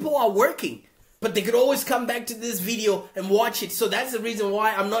hour. People are working, but they could always come back to this video and watch it. So that's the reason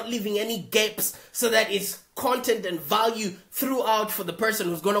why I'm not leaving any gaps, so that it's content and value throughout for the person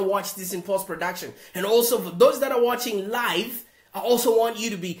who's going to watch this in post-production. And also for those that are watching live, I also want you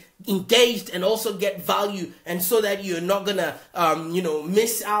to be engaged and also get value, and so that you're not going to,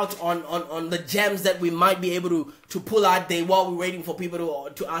 miss out on the gems that we might be able to pull out there while we're waiting for people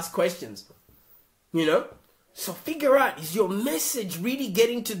to ask questions. So figure out, is your message really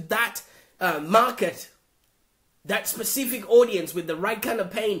getting to that market, that specific audience with the right kind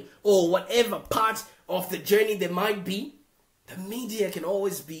of pain, or whatever part of the journey there might be? The media can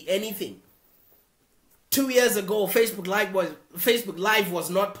always be anything. 2 years ago, Facebook Live was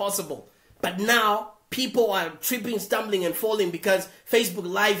not possible. But now, people are tripping, stumbling, and falling because Facebook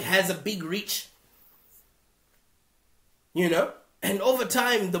Live has a big reach. And over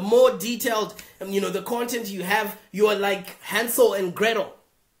time, the more detailed, the content you have, you are like Hansel and Gretel.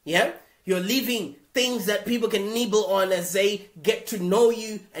 Yeah? You're leaving things that people can nibble on as they get to know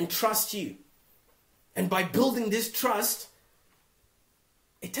you and trust you. And by building this trust,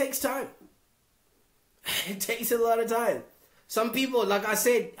 it takes time. It takes a lot of time. Some people, like I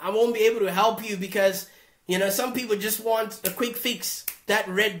said, I won't be able to help you because, some people just want a quick fix, that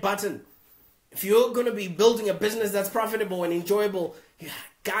red button. If you're going to be building a business that's profitable and enjoyable, you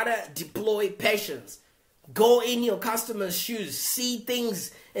gotta deploy patience. Go in your customers' shoes, see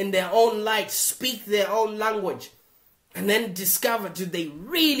things in their own light, speak their own language, and then discover, do they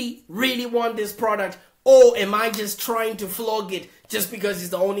really, really want this product, or am I just trying to flog it just because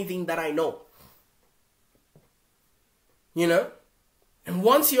it's the only thing that I know? And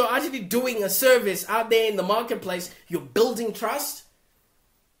once you're actually doing a service out there in the marketplace, you're building trust.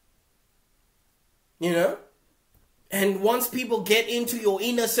 And once people get into your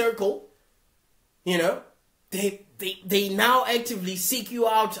inner circle, they now actively seek you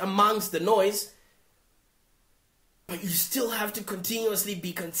out amongst the noise. But you still have to continuously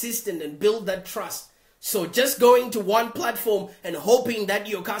be consistent and build that trust. So just going to one platform and hoping that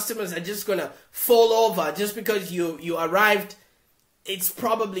your customers are just going to fall over just because you arrived, it's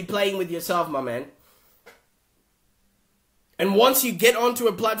probably playing with yourself, my man. And once you get onto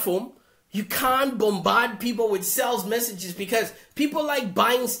a platform, you can't bombard people with sales messages because people like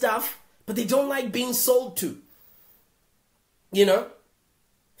buying stuff, but they don't like being sold to. You know?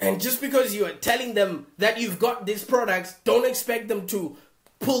 And just because you are telling them that you've got these products, don't expect them to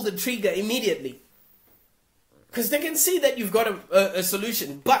pull the trigger immediately. Because they can see that you've got a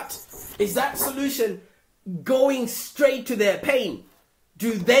solution. But is that solution going straight to their pain?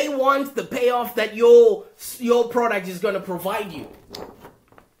 Do they want the payoff that your product is going to provide you?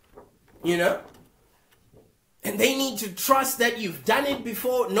 You know? And they need to trust that you've done it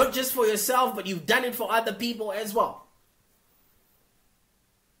before, not just for yourself, but you've done it for other people as well.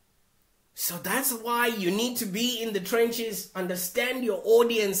 So that's why you need to be in the trenches, understand your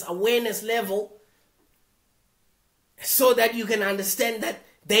audience awareness level, so that you can understand that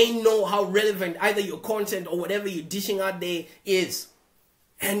they know how relevant either your content or whatever you're dishing out there is.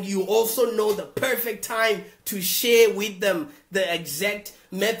 And you also know the perfect time to share with them the exact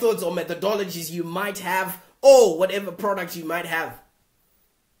methods or methodologies you might have, or whatever products you might have.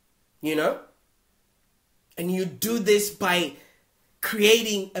 You know? And you do this by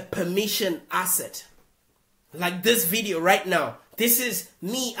creating a permission asset. Like this video right now. This is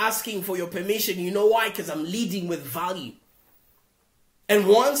me asking for your permission. You know why? Because I'm leading with value. And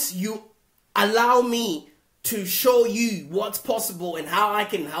once you allow me to show you what's possible and how I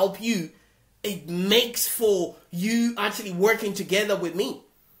can help you, it makes for you actually working together with me.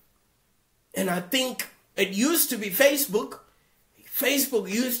 And I think it used to be Facebook.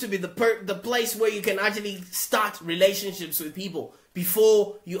 Facebook used to be the place where you can actually start relationships with people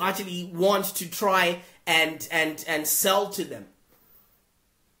before you actually want to try and sell to them.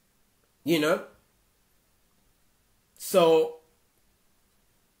 You know? So,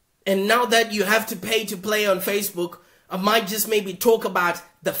 and now that you have to pay to play on Facebook, I might just maybe talk about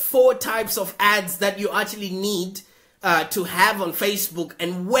the 4 types of ads that you actually need to have on Facebook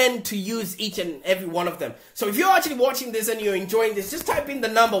and when to use each and every one of them. So if you're actually watching this and you're enjoying this, just type in the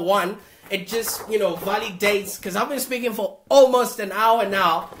number 1. It just, you know, validates, because I've been speaking for almost an hour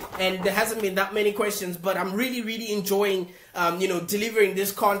now and there hasn't been that many questions, but I'm really enjoying, you know, delivering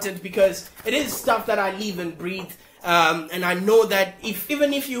this content because it is stuff that I live and breathe. And I know that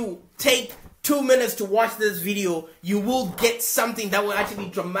even if you take 2 minutes to watch this video, you will get something that will actually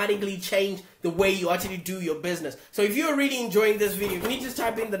dramatically change the way you actually do your business. So if you're really enjoying this video, can you just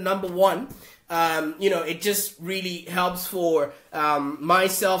type in the number 1? You know, it just really helps for my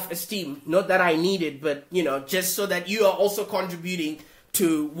self-esteem. Not that I need it, but, you know, just so that you are also contributing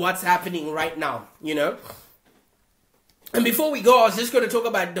to what's happening right now, you know. And before we go, I was just going to talk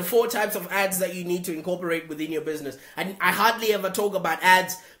about the 4 types of ads that you need to incorporate within your business. I hardly ever talk about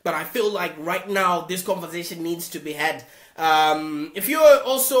ads, but I feel like right now this conversation needs to be had. If you're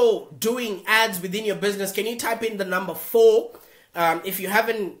also doing ads within your business, can you type in the number 4? If you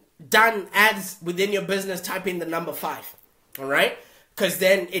haven't done ads within your business, type in the number 5. All right? Because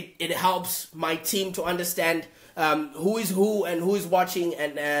then it helps my team to understand who is who and who is watching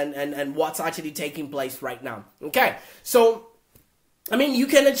and what's actually taking place right now. Okay, so I mean, you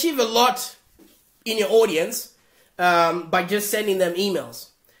can achieve a lot in your audience by just sending them emails,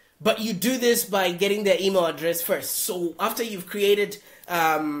 but you do this by getting their email address first. So after you've created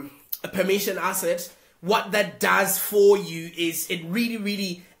a permission asset, what that does for you is it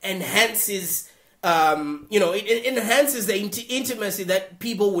really enhances you know, it enhances the intimacy that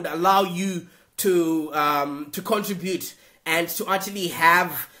people would allow you to contribute and to actually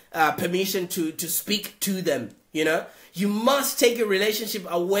have permission to speak to them. You know, you must take a relationship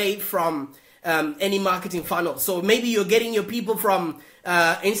away from any marketing funnel. So maybe you're getting your people from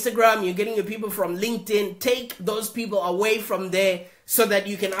Instagram, you're getting your people from LinkedIn. Take those people away from there so that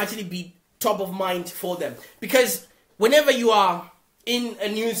you can actually be top of mind for them. Because whenever you are in a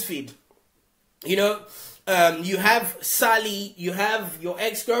newsfeed, you know, you have Sally, you have your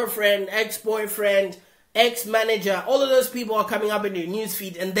ex-girlfriend, ex-boyfriend, ex-manager, all of those people are coming up in your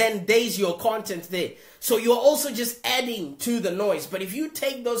newsfeed, and then there's your content there. So you're also just adding to the noise. But if you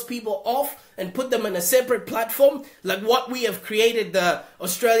take those people off and put them in a separate platform, like what we have created, the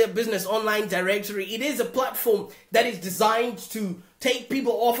Australia Business Online Directory, it is a platform that is designed to take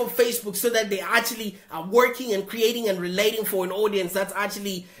people off of Facebook so that they actually are working and creating and relating for an audience that's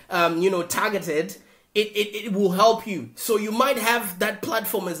actually, you know, targeted. It will help you. So you might have that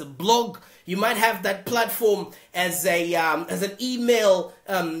platform as a blog. You might have that platform as an email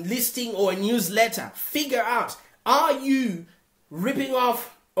listing or a newsletter. Figure out, are you ripping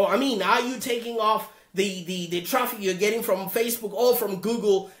off, or I mean, are you taking off the traffic you're getting from Facebook or from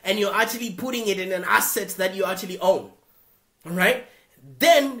Google, and you're actually putting it in an asset that you actually own? All right?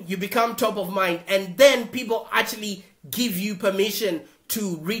 Then you become top of mind, and then people actually give you permission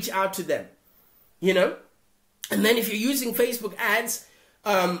to reach out to them, you know? And then if you're using Facebook ads,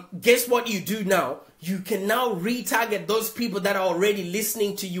 guess what you do now? You can now retarget those people that are already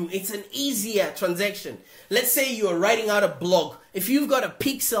listening to you. It's an easier transaction. Let's say you're writing out a blog. If you've got a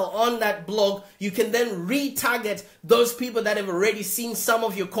pixel on that blog, you can then retarget those people that have already seen some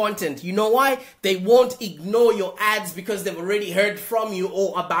of your content. You know why? They won't ignore your ads because they've already heard from you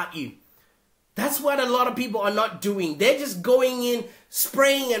or about you. That's what a lot of people are not doing. They're just going in,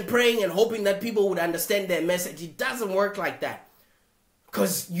 spraying and praying and hoping that people would understand their message. It doesn't work like that.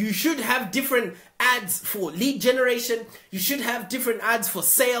 Because you should have different ads for lead generation. You should have different ads for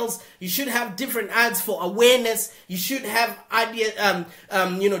sales. You should have different ads for awareness. You should have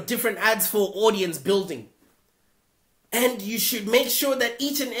different ads for audience building. And you should make sure that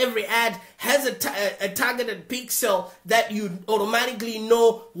each and every ad has a targeted pixel that you automatically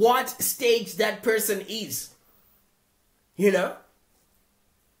know what stage that person is. You know?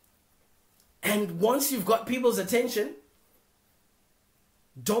 And once you've got people's attention,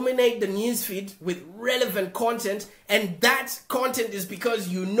 dominate the newsfeed with relevant content, and that content is because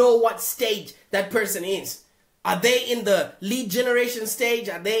you know what stage that person is. Are they in the lead generation stage?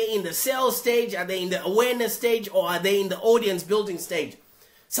 Are they in the sales stage? Are they in the awareness stage? Or are they in the audience building stage?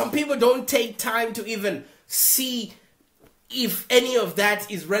 Some people don't take time to even see if any of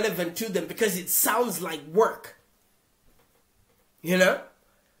that is relevant to them because it sounds like work. You know?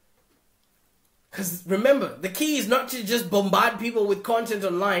 Because remember, the key is not to just bombard people with content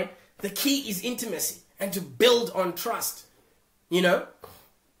online. The key is intimacy and to build on trust. You know?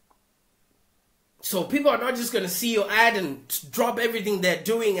 So people are not just going to see your ad and drop everything they're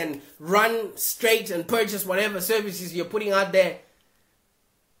doing and run straight and purchase whatever services you're putting out there.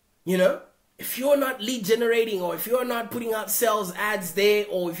 You know? If you're not lead generating, or if you're not putting out sales ads there,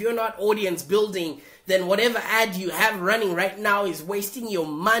 or if you're not audience building, then whatever ad you have running right now is wasting your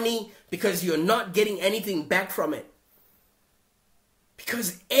money because you're not getting anything back from it.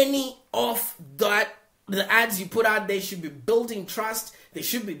 Because any of that, the ads you put out there should be building trust. They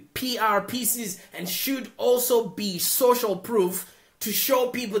should be PR pieces and should also be social proof to show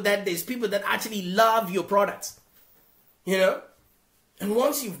people that there's people that actually love your products. You know? And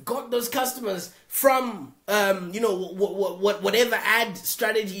once you've got those customers from, whatever ad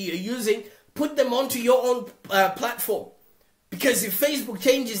strategy you're using, put them onto your own platform. Because if Facebook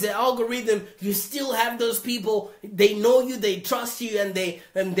changes their algorithm, you still have those people. They know you, they trust you, and they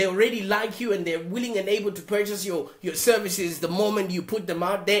already like you, and they're willing and able to purchase your services the moment you put them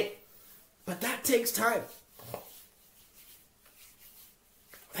out there. But that takes time.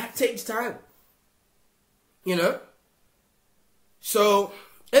 That takes time. You know? So,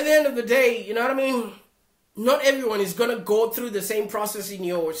 at the end of the day, you know what I mean? Not everyone is going to go through the same process in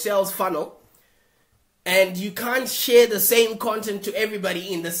your sales funnel. And you can't share the same content to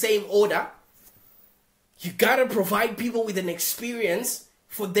everybody in the same order. You got to provide people with an experience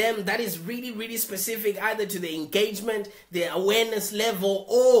for them that is really, really specific, either to their engagement, their awareness level,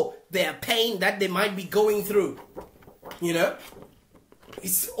 or their pain that they might be going through. You know?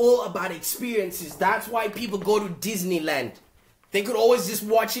 It's all about experiences. That's why people go to Disneyland. They could always just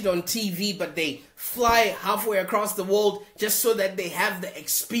watch it on TV, but they fly halfway across the world just so that they have the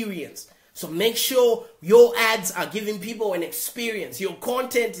experience. So make sure your ads are giving people an experience. Your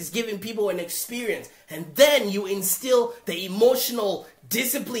content is giving people an experience. And then you instill the emotional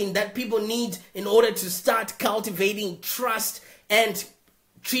discipline that people need in order to start cultivating trust and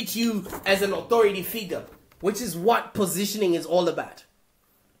treat you as an authority figure, which is what positioning is all about.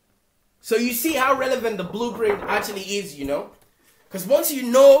 So you see how relevant the blueprint actually is, you know? Because once you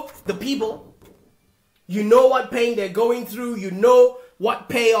know the people, you know what pain they're going through, you know what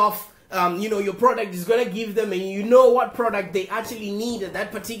payoff your product is going to give them, and you know what product they actually need at that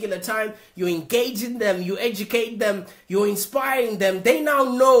particular time. You're engaging them, you educate them, you're inspiring them. They now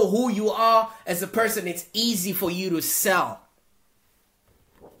know who you are as a person. It's easy for you to sell.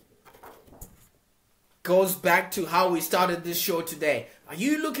 Goes back to how we started this show today. Are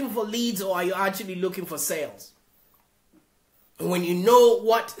you looking for leads, or are you actually looking for sales? And when you know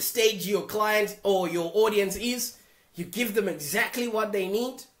what stage your client or your audience is, you give them exactly what they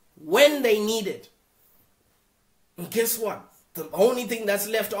need, when they need it. And guess what? The only thing that's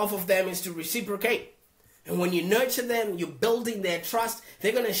left off of them is to reciprocate. And when you nurture them, you're building their trust.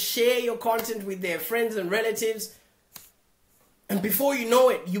 They're going to share your content with their friends and relatives. And before you know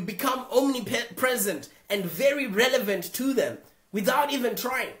it, you become omnipresent and very relevant to them without even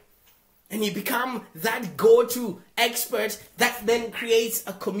trying. And you become that go-to expert that then creates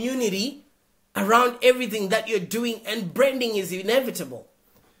a community around everything that you're doing. And branding is inevitable.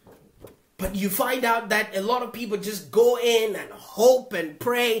 But you find out that a lot of people just go in and hope and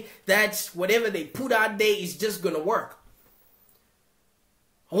pray that whatever they put out there is just going to work.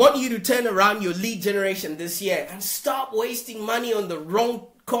 I want you to turn around your lead generation this year and stop wasting money on the wrong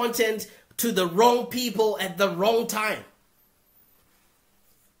content to the wrong people at the wrong time.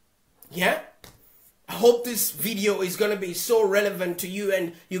 Yeah? I hope this video is going to be so relevant to you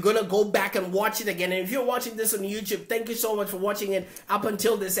and you're going to go back and watch it again. And if you're watching this on YouTube, thank you so much for watching it up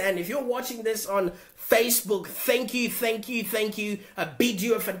until this end. If you're watching this on Facebook, thank you. I bid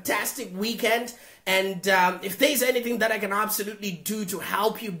you a fantastic weekend. And if there's anything that I can absolutely do to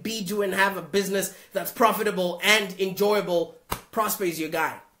help you be, do, and have a business that's profitable and enjoyable, Prosper is your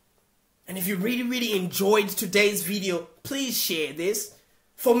guy. And if you really enjoyed today's video, please share this.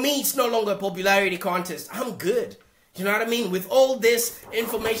 For me, it's no longer a popularity contest. I'm good. You know what I mean? With all this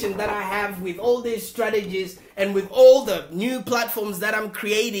information that I have, with all these strategies, and with all the new platforms that I'm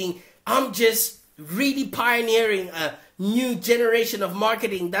creating, I'm just really pioneering a new generation of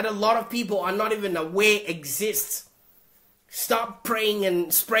marketing that a lot of people are not even aware exists. Stop praying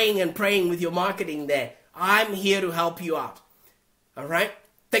and spraying and praying with your marketing there. I'm here to help you out. All right?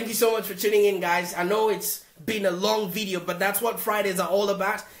 Thank you so much for tuning in, guys. I know it's been a long video, but that's what Fridays are all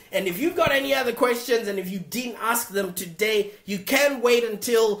about. And if you've got any other questions and if you didn't ask them today, you can wait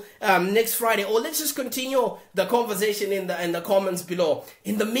until next Friday, or let's just continue the conversation in the comments below.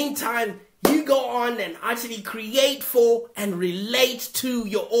 In the meantime, you go on and actually create for and relate to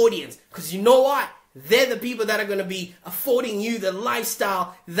your audience, because you know what? They're the people that are going to be affording you the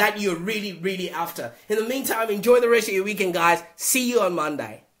lifestyle that you're really after. In the meantime, enjoy the rest of your weekend, guys. See you on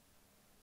Monday.